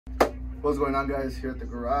What's going on, guys? Here at the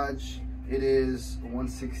garage, it is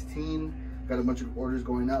 1:16. Got a bunch of orders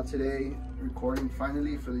going out today. Recording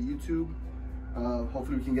finally for the YouTube.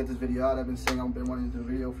 Hopefully we can get this video out. I've been saying I've been wanting to do a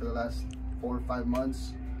video for the last 4 or 5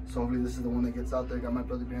 months, so hopefully this is the one that gets out there. Got my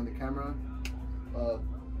brother behind the camera.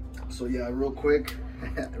 So yeah, real quick,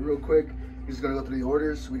 we're just gonna go through the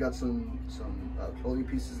orders. We got some clothing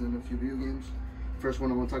pieces and a few video games. First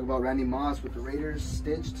one I want to talk about, Randy Moss with the Raiders,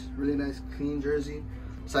 stitched, really nice clean jersey,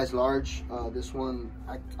 size large. This one,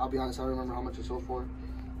 I'll be honest, I don't remember how much it sold for,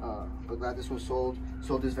 but glad this one sold.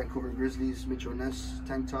 Sold this Vancouver Grizzlies Mitchell Ness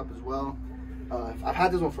tank top as well. I've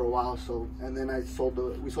had this one for a while, and then we sold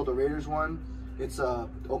the Raiders one. It's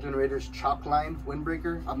Oakland Raiders chalk line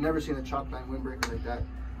windbreaker. I've never seen a chalk line windbreaker like that.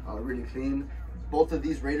 Really clean. Both of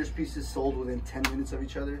these Raiders pieces sold within 10 minutes of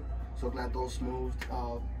each other, so glad those moved.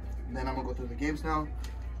 Then I'm gonna go through the games now.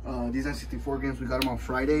 These N64 games, we got them on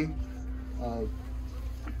Friday.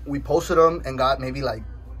 We posted them and got maybe like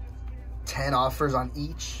 10 offers on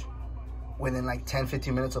each within like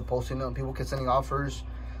 10-15 minutes of posting them. People kept sending offers,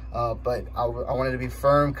 but I wanted to be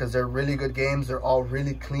firm because they're really good games. They're all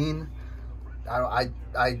really clean. I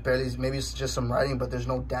barely, maybe it's just some writing, but there's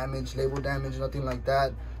no damage, label damage, nothing like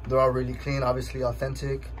that. They're all really clean, obviously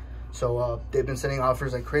authentic. So they've been sending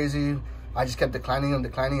offers like crazy. I just kept declining,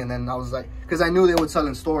 and then I was like, because I knew they would sell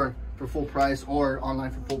in store for full price or online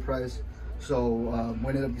for full price. So we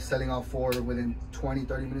ended up selling off 4 within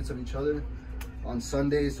 20-30 minutes of each other on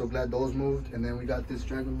Sunday. So glad those moved. And then we got this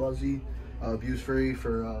Dragon Ball Z Views Free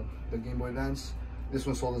for the Game Boy Advance. This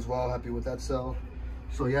one sold as well. Happy with that sell.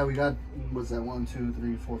 So yeah, we got, what's that, 1, 2,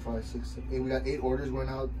 3, 4, 5, 6, 7, 8. We got 8 orders going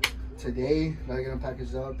out today. Gotta get them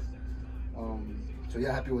packaged up. So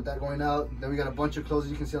yeah, happy with that going out. Then we got a bunch of clothes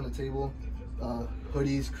you can see on the table.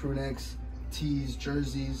 Hoodies, crew necks, tees,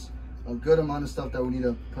 jerseys. A good amount of stuff that we need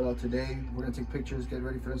to put out today. We're gonna take pictures, get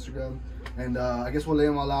ready for Instagram. And I guess we'll lay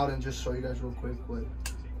them all out and just show you guys real quick what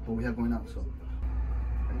we have going out.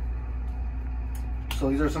 So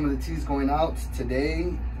these are some of the tees going out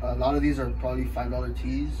today. A lot of these are probably $5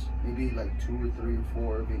 tees, maybe like 2 or 3 or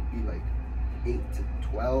 4, maybe like 8 to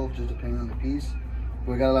 12, just depending on the piece.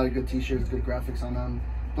 But we got a lot of good t-shirts, good graphics on them.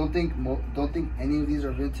 Don't think any of these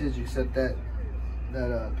are vintage except that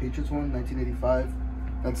Patriots one, 1985.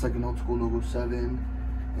 That's like an old school logo 7.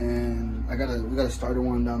 And we got a starter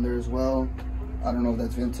one down there as well. I don't know if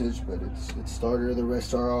that's vintage, but it's starter. The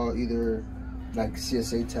rest are all either like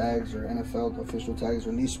CSA tags or NFL official tags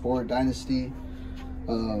or Lee Sport, Dynasty.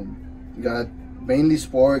 We got mainly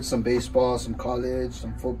sports, some baseball, some college,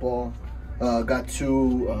 some football. Got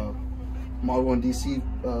 2 Model 1 DC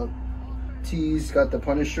tees. Got the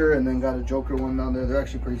Punisher, and then got a Joker one down there. They're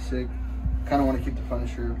actually pretty sick. Kind of want to keep the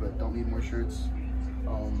Punisher, but don't need more shirts.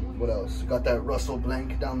 What else? Got that Russell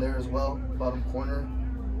blank down there as well, bottom corner.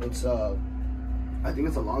 It's I think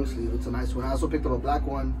it's a long sleeve. It's a nice one. I also picked up a black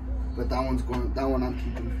one, but that one I'm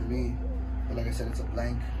keeping for me. But like I said, it's a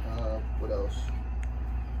blank. What else?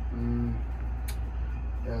 New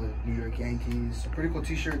York Yankees. Some pretty cool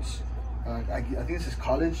t-shirts. I think this is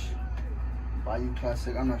college. Bayou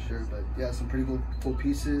Classic, I'm not sure, but yeah, some pretty cool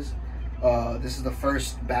pieces. This is the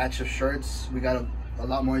first batch of shirts. We got a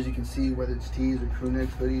lot more, as you can see, whether it's tees or crew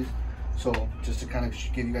necks, hoodies. So just to kind of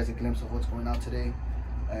give you guys a glimpse of what's going on today,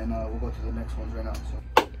 and we'll go to the next ones right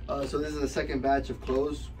now. So this is the second batch of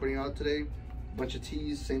clothes putting out today. A bunch of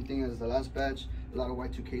tees, same thing as the last batch. A lot of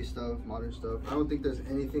Y2K stuff, modern stuff. I don't think there's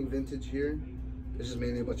anything vintage here. It's just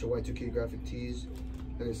mainly a bunch of Y2K graphic tees.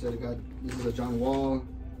 Like I said, this is a John Wall.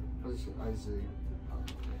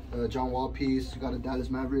 John Wall piece. Got a Dallas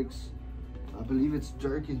Mavericks. I believe it's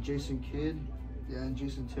Dirk and Jason Kidd. Yeah, and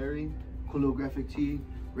Jason Terry. Cool little graphic tee.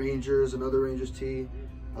 Rangers, another Rangers tee.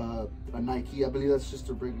 A Nike, I believe that's just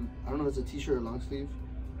a big, I don't know if it's a t-shirt or long sleeve.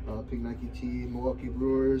 Pink Nike tee. Milwaukee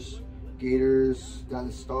Brewers. Gators.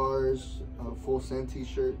 Dallas Stars. Full send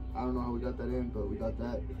t-shirt. I don't know how we got that in, but we got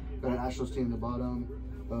that. Got an Astros tee in the bottom.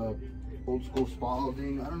 Old school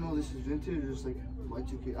Spalding. I don't know if this is vintage or just like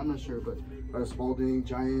Y2K. I'm not sure, but got a Spalding,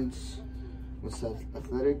 Giants. What's that?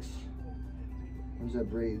 Athletics. Where's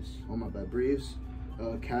that? Braves. Oh my bad, Braves.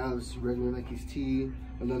 Cavs, regular Nike's tee.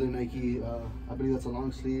 Another Nike, I believe that's a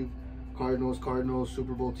long sleeve. Cardinals,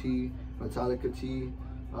 Super Bowl tee. Metallica tee.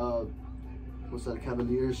 What's that?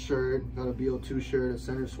 Cavaliers shirt. Got a BO2 shirt, a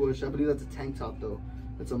center swoosh. I believe that's a tank top though.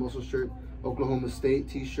 It's a muscle shirt. Oklahoma State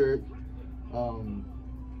t-shirt.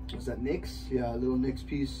 What's that? Knicks? Yeah, a little Knicks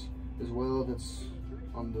piece as well. That's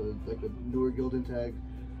on the like a newer Gildan tag.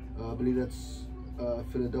 I believe that's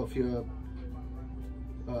Philadelphia.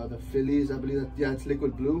 The Phillies, I believe that, yeah, it's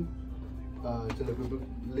liquid blue. It's a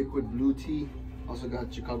liquid blue tee. Also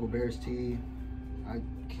got Chicago Bears tee. I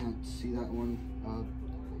can't see that one.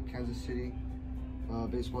 Kansas City.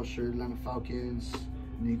 Baseball shirt, Atlanta Falcons,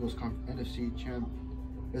 and Eagles NFC champ.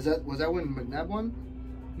 Was that when McNabb won?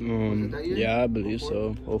 Was it that year? Yeah, I believe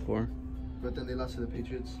so. 04. But then they lost to the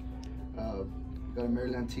Patriots. Got a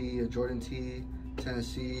Maryland tee, a Jordan tee,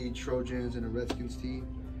 Tennessee Trojans, and a Redskins tee.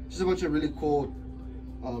 Just a bunch of really cool,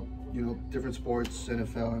 you know, different sports,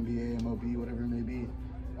 NFL, NBA, MLB, whatever it may be.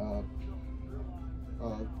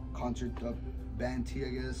 Concert band tee, I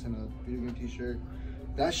guess, and a video game t-shirt.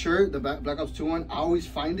 That shirt, the Black Ops 2 one, I always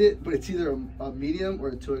find it, but it's either a medium or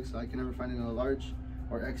a 2XL. I can never find it in a large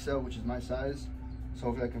or XL, which is my size. So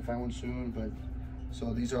hopefully I can find one soon. But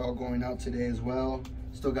so these are all going out today as well.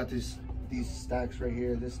 Still got these stacks right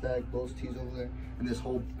here, this stack, those tees over there, and this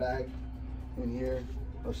whole bag in here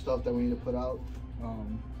of stuff that we need to put out.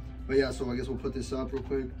 But yeah, so I guess we'll put this up real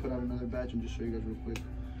quick, put out another batch, and just show you guys real quick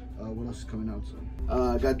what else is coming out. So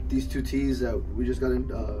I got these 2 tees that we just got in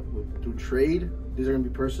through trade. These are gonna be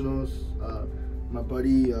personals. My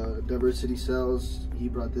buddy Diversity Sells, he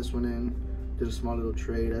brought this one in, did a small little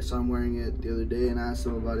trade. I saw him wearing it the other day and I asked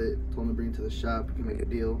him about it, told him to bring it to the shop, we can make a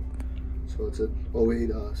deal. So it's a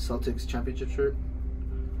 08 Celtics championship shirt,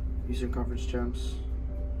 Eastern Conference champs.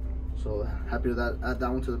 So happy with that, add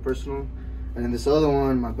that one to the personal. And then this other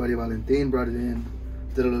one, my buddy Valentin brought it in,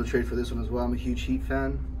 did a little trade for this one as well. I'm a huge Heat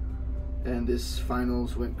fan, and this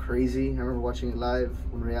finals went crazy. I remember watching it live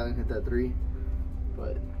when Ray Allen hit that 3.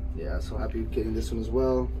 But yeah, so happy getting this one as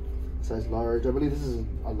well. Size large. I believe this is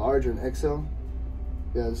a large or an XL.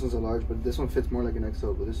 Yeah, this one's a large, but this one fits more like an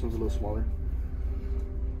XL, but this one's a little smaller.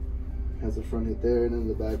 Has the front hit there, and then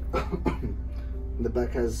the back. The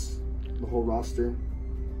back has the whole roster.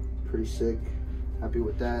 Pretty sick. Happy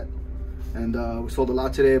with that. And we sold a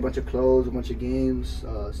lot today, a bunch of clothes, a bunch of games,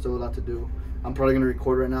 still a lot to do. I'm probably gonna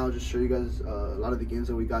record right now, just show you guys a lot of the games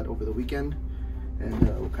that we got over the weekend, and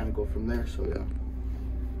we'll kind of go from there. So yeah.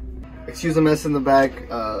 Excuse the mess in the back.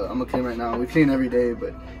 I'm gonna clean right now. We clean every day,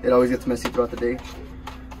 but it always gets messy throughout the day.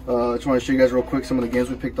 Just want to show you guys real quick some of the games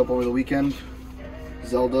we picked up over the weekend.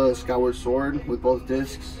 Zelda Skyward Sword with both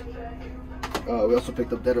discs. We also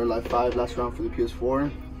picked up Dead or Alive 5 last round for the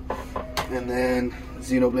PS4. And then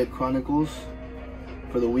Xenoblade Chronicles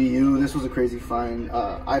for the Wii U. This was a crazy find.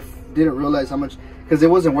 I didn't realize how much, because it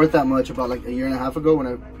wasn't worth that much about like a year and a half ago when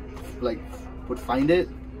I like would find it.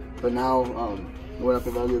 But now it went up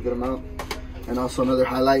in value a good amount. And also another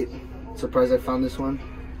highlight, surprised I found this one.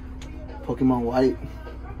 Pokemon White.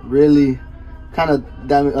 Really kind of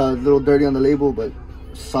a little dirty on the label, but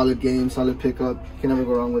solid game, solid pickup. Can never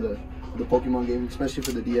go wrong with a Pokemon game, especially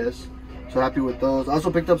for the DS. So happy with those. I also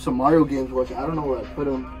picked up some Mario games, which I don't know where I put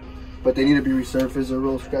them, but they need to be resurfaced. They're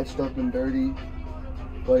real scratched up and dirty.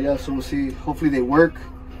 But yeah, so we'll see. Hopefully they work.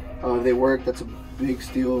 If they work, that's a big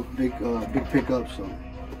steal, big pickup. So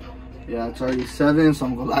yeah, it's already 7, so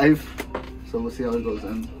I'm gonna go live. So we'll see how it goes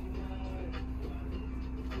then.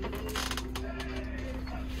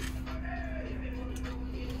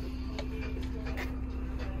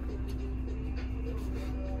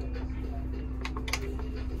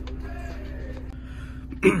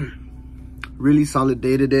 Really solid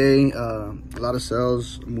day today. A lot of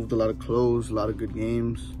sales, moved a lot of clothes, a lot of good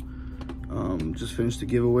games. Just finished the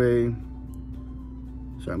giveaway.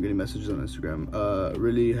 Sorry, I'm getting messages on Instagram.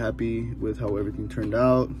 Really happy with how everything turned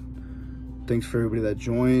out. Thanks for everybody that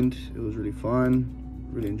joined. It was really fun.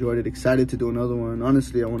 Really enjoyed it. Excited to do another one.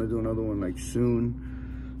 Honestly, I want to do another one like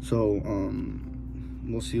soon. So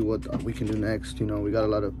we'll see what we can do next. You know, we got a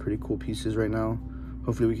lot of pretty cool pieces right now.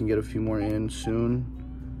 Hopefully we can get a few more in soon.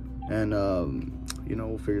 And you know,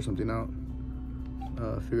 we'll figure something out,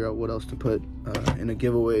 figure out what else to put in a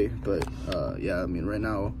giveaway. But yeah, I mean, right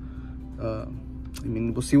now, I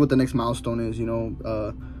mean, we'll see what the next milestone is. You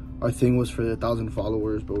know, our thing was for 1,000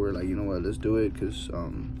 followers, but we're like, you know what, let's do it, because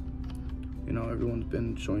you know, everyone's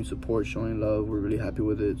been showing support, showing love. We're really happy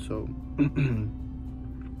with it. So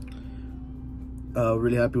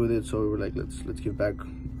really happy with it. So we're like, let's give back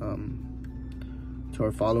to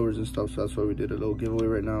our followers and stuff. So that's why we did a little giveaway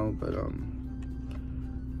right now. But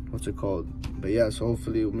what's it called? But yeah, so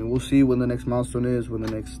hopefully, I mean, we'll see when the next milestone is, when the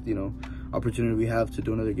next, you know, opportunity we have to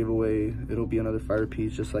do another giveaway. It'll be another fire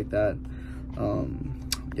piece just like that.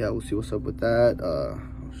 Yeah, we'll see what's up with that. Oh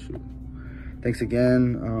shoot, thanks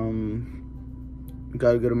again.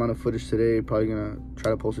 Got a good amount of footage today. Probably gonna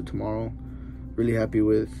try to post it tomorrow. Really happy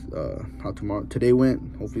with how today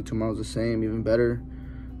went. Hopefully tomorrow's the same, even better.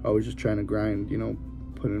 I was just trying to grind, you know,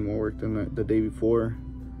 put in more work than the day before.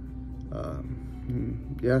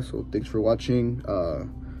 Yeah, so thanks for watching.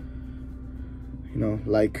 You know,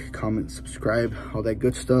 like, comment, subscribe, all that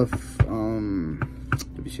good stuff.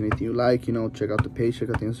 If you see anything you like, you know, check out the page, check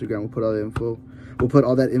out the Instagram. We'll put all the info. We'll put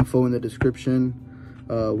all that info in the description.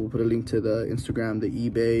 We'll put a link to the Instagram, the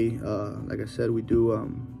eBay. Like I said, we do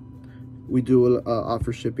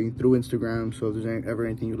offer shipping through Instagram. So if there's ever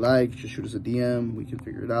anything you like, just shoot us a DM. We can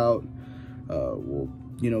figure it out. We'll,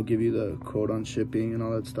 you know, give you the code on shipping and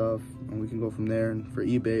all that stuff, and we can go from there. And for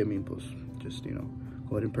eBay, I mean, just, you know,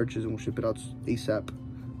 go ahead and purchase, and we'll ship it out ASAP.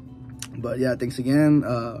 But yeah, thanks again.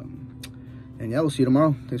 And yeah, we'll see you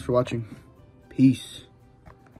tomorrow. Thanks for watching. Peace.